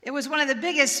It was one of the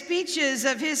biggest speeches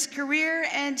of his career,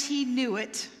 and he knew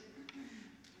it.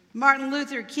 Martin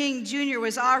Luther King Jr.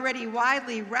 was already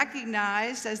widely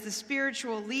recognized as the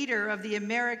spiritual leader of the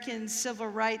American Civil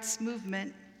Rights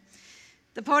Movement.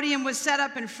 The podium was set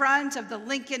up in front of the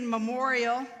Lincoln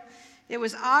Memorial. It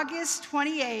was August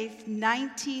 28,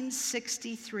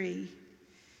 1963.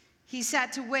 He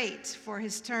sat to wait for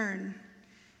his turn.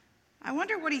 I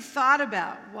wonder what he thought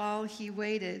about while he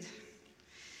waited.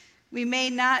 We may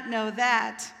not know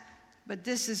that, but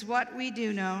this is what we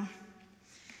do know.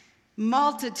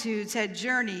 Multitudes had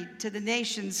journeyed to the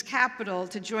nation's capital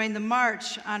to join the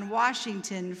March on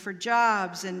Washington for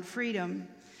jobs and freedom.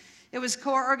 It was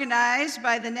co-organized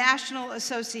by the National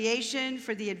Association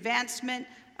for the Advancement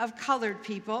of Colored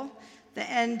People, the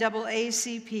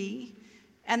NAACP,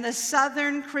 and the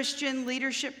Southern Christian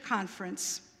Leadership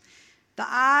Conference. The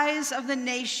eyes of the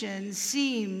nation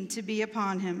seemed to be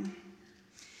upon him.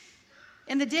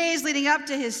 In the days leading up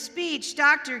to his speech,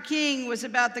 Dr. King was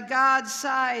about the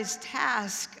God-sized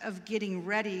task of getting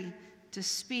ready to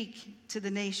speak to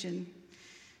the nation.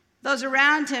 Those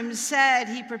around him said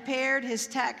he prepared his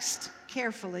text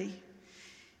carefully.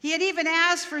 He had even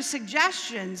asked for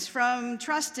suggestions from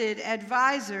trusted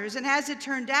advisors, and as it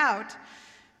turned out,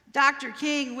 Dr.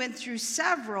 King went through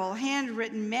several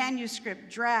handwritten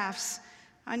manuscript drafts,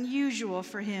 unusual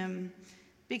for him,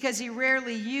 because he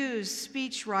rarely used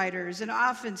speechwriters and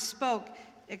often spoke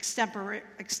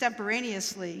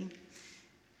extemporaneously.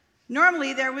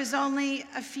 Normally, there was only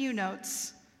a few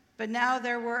notes, but now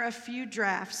there were a few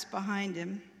drafts behind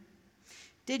him.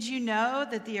 Did you know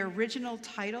that the original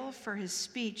title for his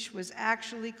speech was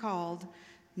actually called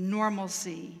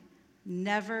Normalcy,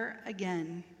 Never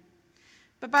Again?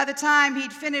 But by the time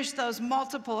he'd finished those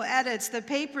multiple edits, the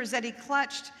papers that he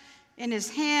clutched in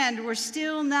his hand were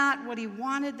still not what he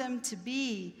wanted them to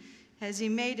be as he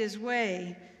made his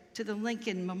way to the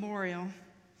Lincoln Memorial.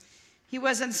 He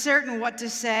was uncertain what to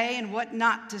say and what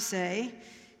not to say.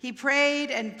 He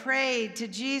prayed and prayed to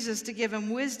Jesus to give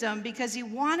him wisdom because he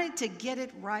wanted to get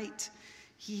it right.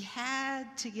 He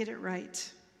had to get it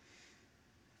right.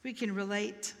 We can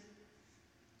relate.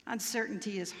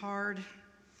 Uncertainty is hard.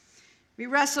 We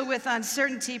wrestle with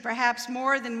uncertainty perhaps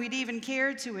more than we'd even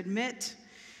care to admit.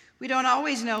 We don't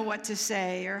always know what to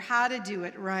say or how to do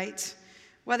it right,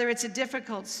 whether it's a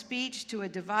difficult speech to a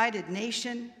divided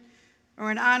nation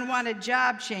or an unwanted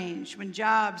job change when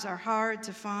jobs are hard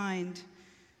to find,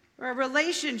 or a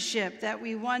relationship that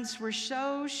we once were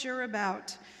so sure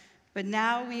about, but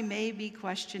now we may be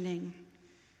questioning,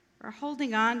 or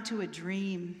holding on to a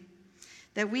dream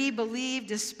that we believe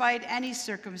despite any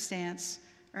circumstance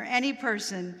or any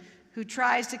person who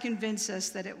tries to convince us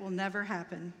that it will never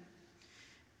happen.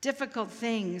 Difficult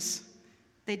things,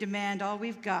 they demand all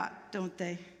we've got, don't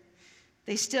they?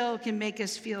 They still can make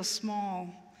us feel small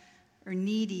or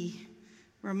needy,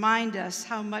 remind us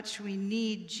how much we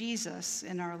need Jesus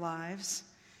in our lives.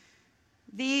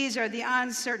 These are the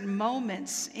uncertain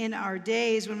moments in our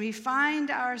days when we find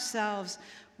ourselves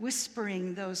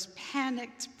whispering those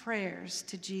panicked prayers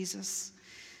to Jesus.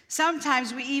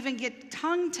 Sometimes we even get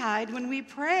tongue-tied when we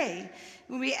pray,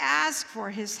 when we ask for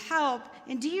his help.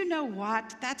 And do you know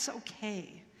what? That's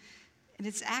okay. And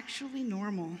it's actually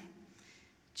normal.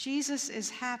 Jesus is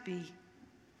happy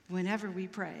whenever we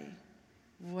pray,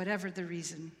 whatever the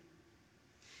reason.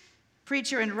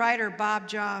 Preacher and writer Bob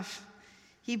Joff,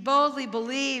 he boldly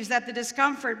believes that the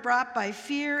discomfort brought by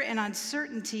fear and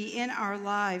uncertainty in our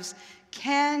lives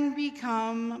can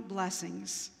become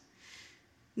blessings.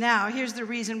 Now, here's the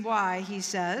reason why, he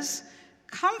says.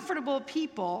 Comfortable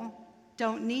people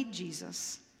don't need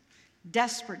Jesus.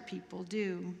 Desperate people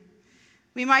do.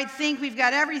 We might think we've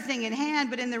got everything in hand,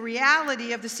 but in the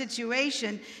reality of the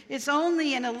situation, it's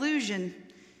only an illusion.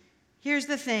 Here's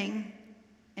the thing,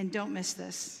 and don't miss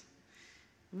this.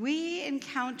 We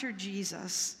encounter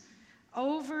Jesus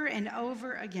over and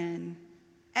over again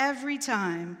every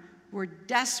time we're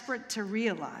desperate to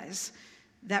realize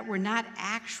that we're not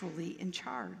actually in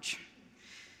charge.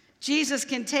 Jesus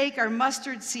can take our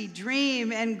mustard seed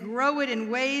dream and grow it in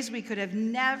ways we could have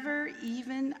never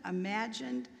even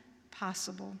imagined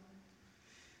possible.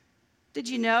 Did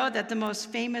you know that the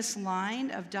most famous line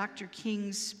of Dr.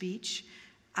 King's speech,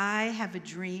 "I have a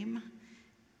dream,"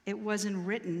 it wasn't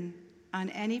written on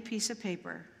any piece of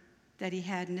paper that he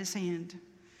had in his hand?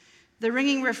 The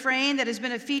ringing refrain that has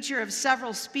been a feature of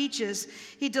several speeches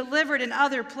he delivered in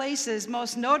other places,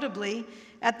 most notably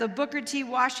at the Booker T.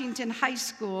 Washington High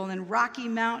School in Rocky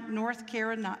Mount, North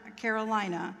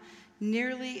Carolina,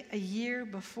 nearly a year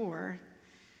before,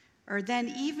 or then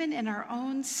even in our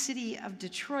own city of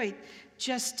Detroit,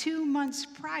 just 2 months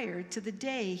prior to the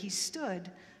day he stood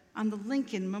on the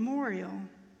Lincoln Memorial.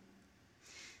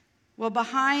 Well,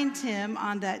 behind him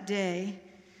on that day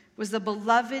was the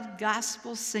beloved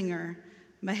gospel singer,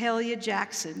 Mahalia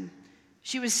Jackson.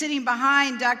 She was sitting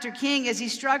behind Dr. King as he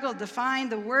struggled to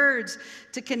find the words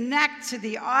to connect to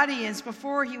the audience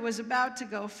before he was about to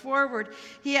go forward.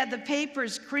 He had the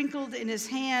papers crinkled in his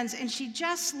hands, and she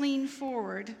just leaned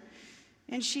forward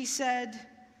and she said,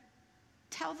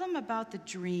 "Tell them about the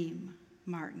dream,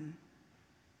 Martin.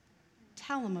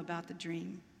 Tell them about the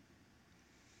dream."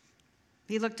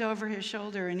 He looked over his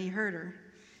shoulder and he heard her,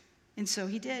 and so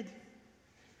he did.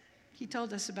 He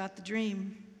told us about the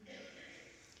dream.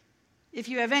 If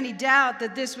you have any doubt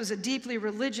that this was a deeply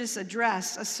religious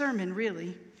address, a sermon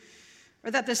really,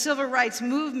 or that the civil rights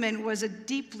movement was a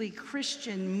deeply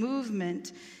Christian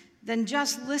movement, then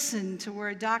just listen to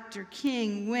where Dr.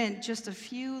 King went just a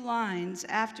few lines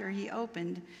after he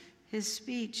opened his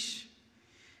speech.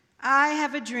 "I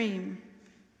have a dream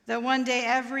that one day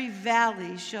every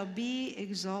valley shall be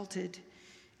exalted,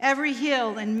 every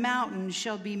hill and mountain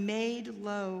shall be made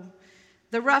low.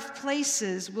 The rough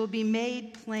places will be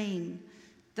made plain,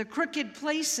 the crooked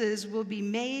places will be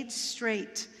made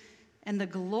straight, and the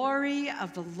glory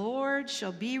of the Lord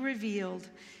shall be revealed,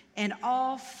 and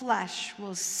all flesh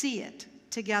will see it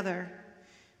together."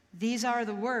 These are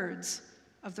the words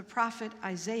of the prophet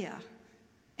Isaiah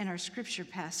in our scripture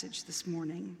passage this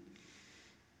morning,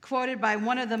 quoted by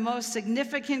one of the most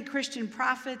significant Christian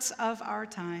prophets of our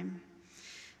time.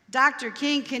 Dr.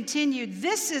 King continued,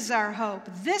 "This is our hope,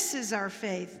 this is our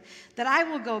faith, that I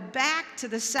will go back to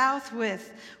the South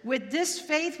with. With this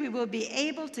faith, we will be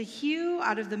able to hew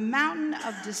out of the mountain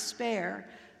of despair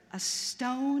a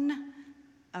stone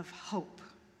of hope."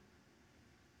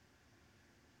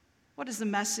 What is the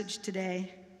message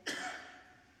today?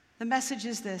 The message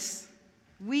is this: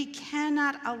 we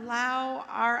cannot allow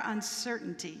our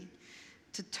uncertainty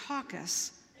to talk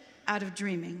us out of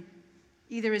dreaming,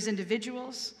 either as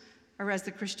individuals or as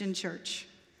the Christian church.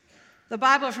 The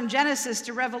Bible from Genesis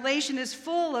to Revelation is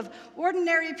full of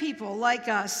ordinary people like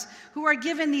us who are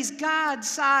given these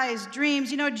God-sized dreams.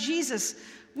 You know, Jesus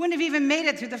wouldn't have even made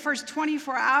it through the first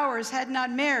 24 hours had not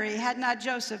Mary, had not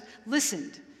Joseph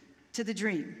listened to the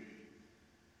dream.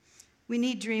 We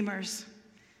need dreamers.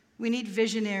 We need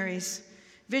visionaries.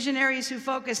 Visionaries who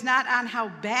focus not on how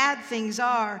bad things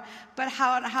are, but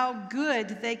how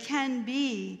good they can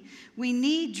be. We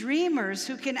need dreamers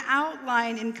who can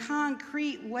outline in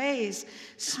concrete ways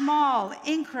small,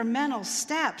 incremental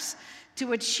steps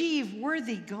to achieve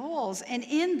worthy goals. And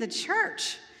in the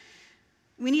church,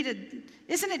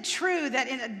 isn't it true that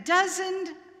in a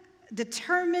dozen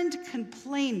determined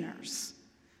complainers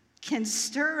can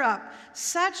stir up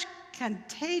such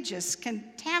contagious,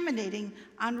 contaminating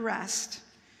unrest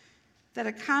that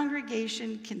a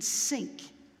congregation can sink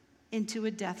into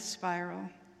a death spiral?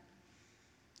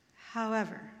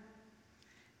 However,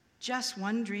 just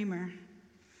one dreamer,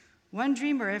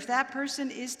 if that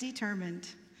person is determined,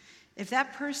 if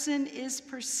that person is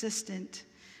persistent,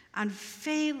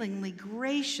 unfailingly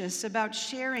gracious about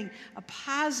sharing a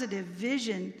positive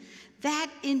vision,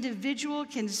 that individual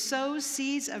can sow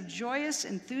seeds of joyous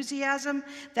enthusiasm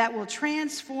that will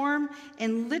transform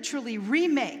and literally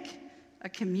remake a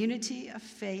community of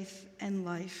faith and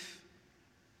life.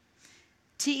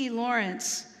 T.E.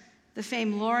 Lawrence, the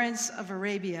famed Lawrence of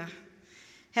Arabia,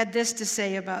 had this to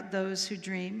say about those who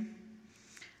dream: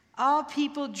 "All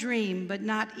people dream, but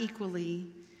not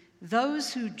equally.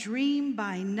 Those who dream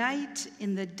by night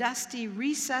in the dusty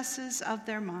recesses of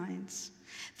their minds,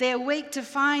 they awake to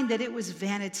find that it was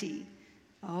vanity.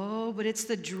 Oh, but it's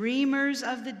the dreamers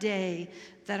of the day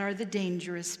that are the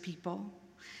dangerous people.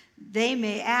 They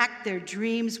may act their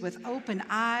dreams with open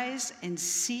eyes and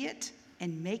see it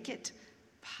and make it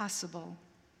possible."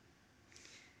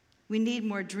 We need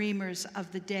more dreamers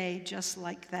of the day just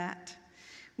like that.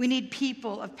 We need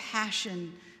people of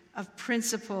passion, of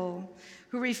principle,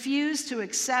 who refuse to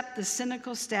accept the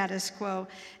cynical status quo.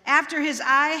 After his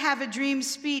 "I Have a Dream"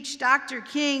 speech, Dr.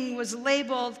 King was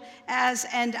labeled as,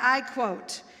 and I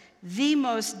quote, "the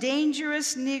most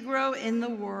dangerous Negro in the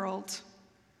world."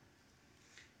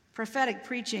 Prophetic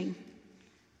preaching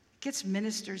gets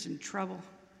ministers in trouble.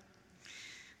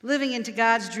 Living into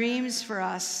God's dreams for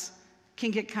us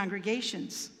can get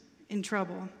congregations in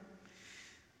trouble.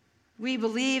 We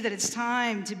believe that it's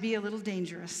time to be a little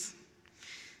dangerous.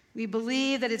 We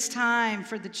believe that it's time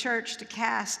for the church to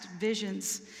cast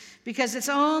visions, because it's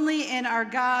only in our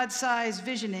God-sized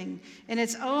visioning, and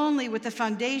it's only with the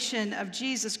foundation of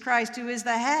Jesus Christ, who is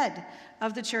the head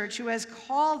of the church, who has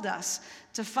called us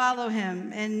to follow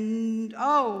him. And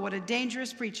oh, what a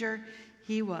dangerous preacher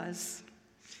he was.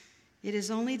 It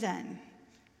is only then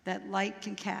that light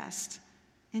can cast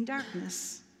in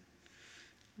darkness.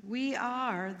 We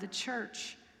are the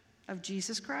church of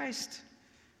Jesus Christ.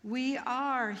 We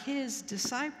are his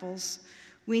disciples.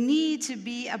 We need to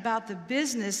be about the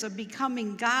business of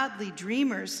becoming godly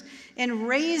dreamers and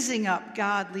raising up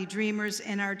godly dreamers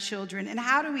in our children. And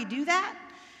how do we do that?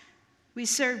 We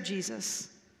serve Jesus.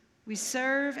 We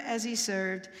serve as he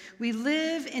served. We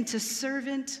live into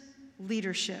servant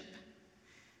leadership.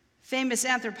 Famous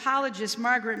anthropologist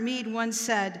Margaret Mead once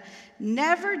said,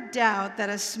 "Never doubt that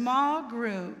a small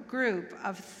group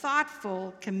of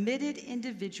thoughtful, committed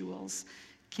individuals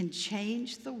can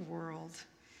change the world.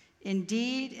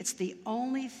 Indeed, it's the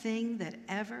only thing that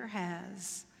ever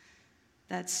has."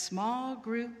 That small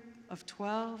group of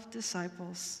 12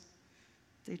 disciples,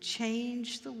 they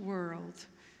changed the world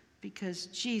because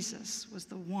Jesus was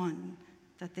the one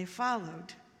that they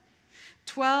followed.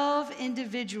 12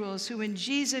 individuals who, when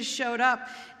Jesus showed up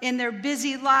in their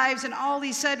busy lives and all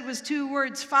he said was 2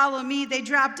 words, "Follow me," they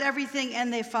dropped everything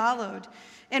and they followed.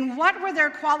 And what were their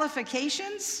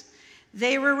qualifications?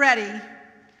 They were ready,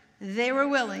 they were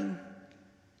willing,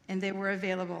 and they were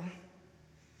available.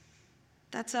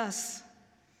 That's us.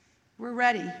 We're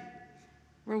ready,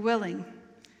 we're willing,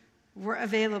 we're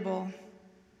available.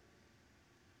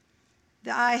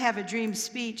 The I Have a Dream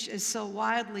speech is so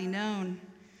widely known,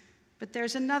 but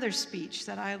there's another speech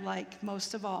that I like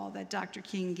most of all that Dr.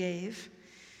 King gave,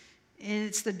 and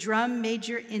it's the Drum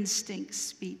Major Instinct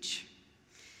speech.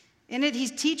 In it, he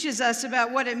teaches us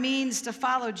about what it means to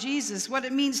follow Jesus, what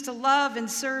it means to love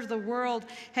and serve the world.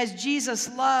 Has Jesus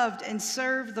loved and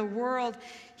served the world?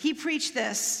 He preached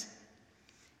this: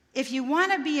 if you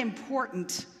want to be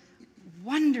important,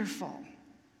 wonderful.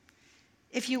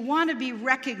 If you want to be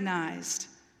recognized,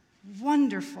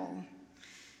 wonderful.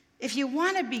 If you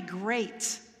want to be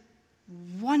great,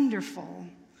 wonderful.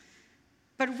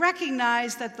 But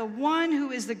recognize that the one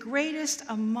who is the greatest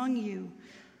among you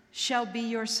shall be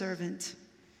your servant.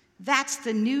 That's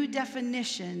the new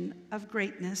definition of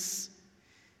greatness.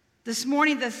 This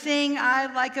morning, the thing I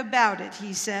like about it,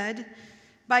 he said,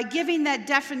 by giving that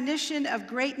definition of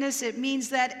greatness, it means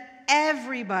that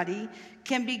everybody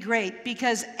can be great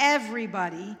because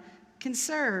everybody can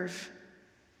serve.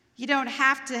 You don't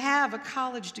have to have a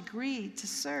college degree to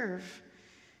serve.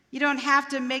 You don't have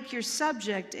to make your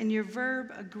subject and your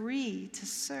verb agree to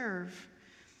serve.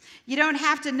 You don't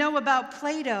have to know about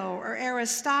Plato or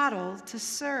Aristotle to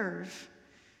serve.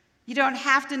 You don't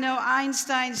have to know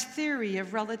Einstein's theory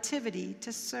of relativity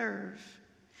to serve.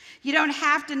 You don't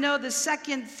have to know the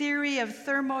second theory of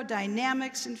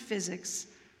thermodynamics and physics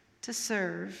to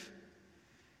serve.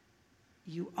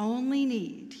 You only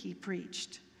need, he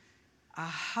preached, a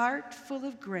heart full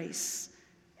of grace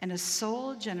and a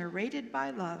soul generated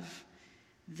by love.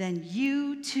 Then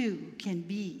you too can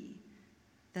be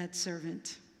that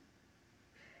servant.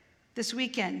 This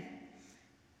weekend,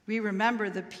 we remember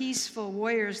the peaceful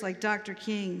warriors like Dr.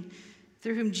 King,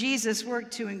 through whom Jesus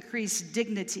worked to increase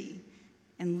dignity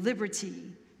and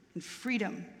liberty and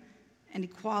freedom and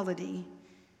equality.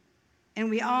 And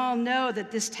we all know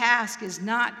that this task is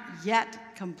not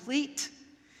yet complete,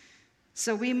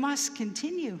 so we must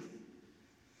continue.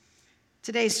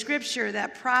 Today's scripture,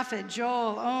 that prophet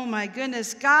Joel, oh my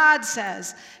goodness, God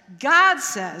says,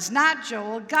 not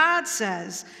Joel, God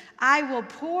says, I will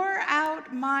pour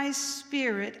out my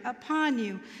spirit upon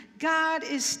you. God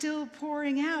is still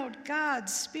pouring out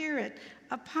God's spirit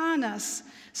upon us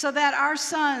so that our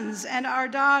sons and our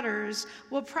daughters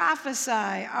will prophesy,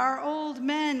 our old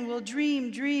men will dream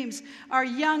dreams, our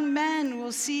young men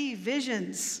will see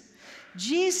visions.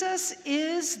 Jesus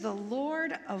is the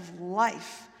Lord of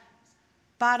life,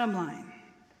 bottom line.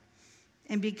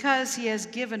 And because he has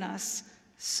given us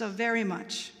so very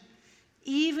much,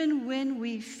 even when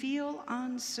we feel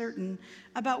uncertain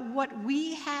about what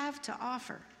we have to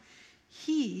offer,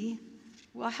 he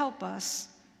will help us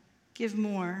give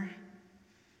more.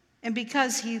 And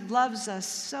because he loves us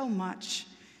so much,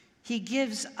 he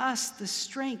gives us the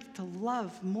strength to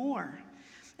love more.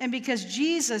 And because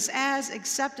Jesus has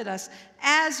accepted us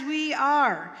as we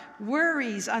are,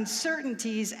 worries,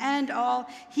 uncertainties, and all,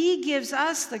 he gives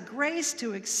us the grace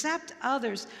to accept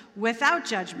others without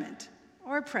judgment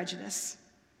or prejudice.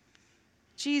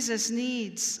 Jesus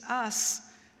needs us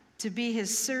to be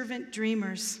his servant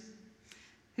dreamers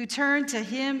who turn to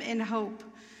him in hope,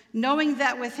 knowing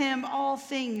that with him all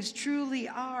things truly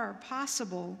are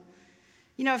possible.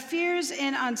 You know, fears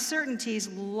and uncertainties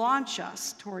launch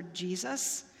us toward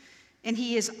Jesus, and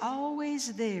he is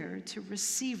always there to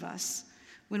receive us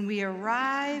when we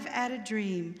arrive at a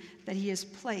dream that he has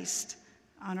placed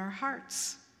on our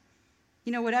hearts.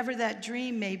 You know, whatever that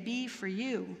dream may be for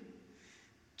you,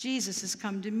 Jesus has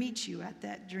come to meet you at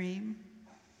that dream.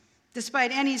 Despite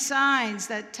any signs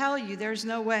that tell you there's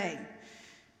no way,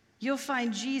 you'll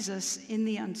find Jesus in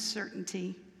the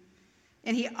uncertainty.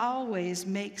 And he always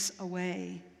makes a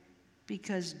way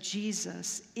because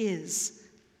Jesus is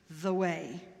the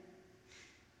way.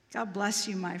 God bless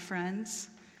you, my friends,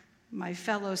 my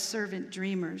fellow servant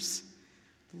dreamers.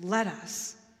 Let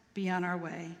us be on our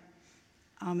way.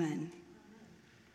 Amen.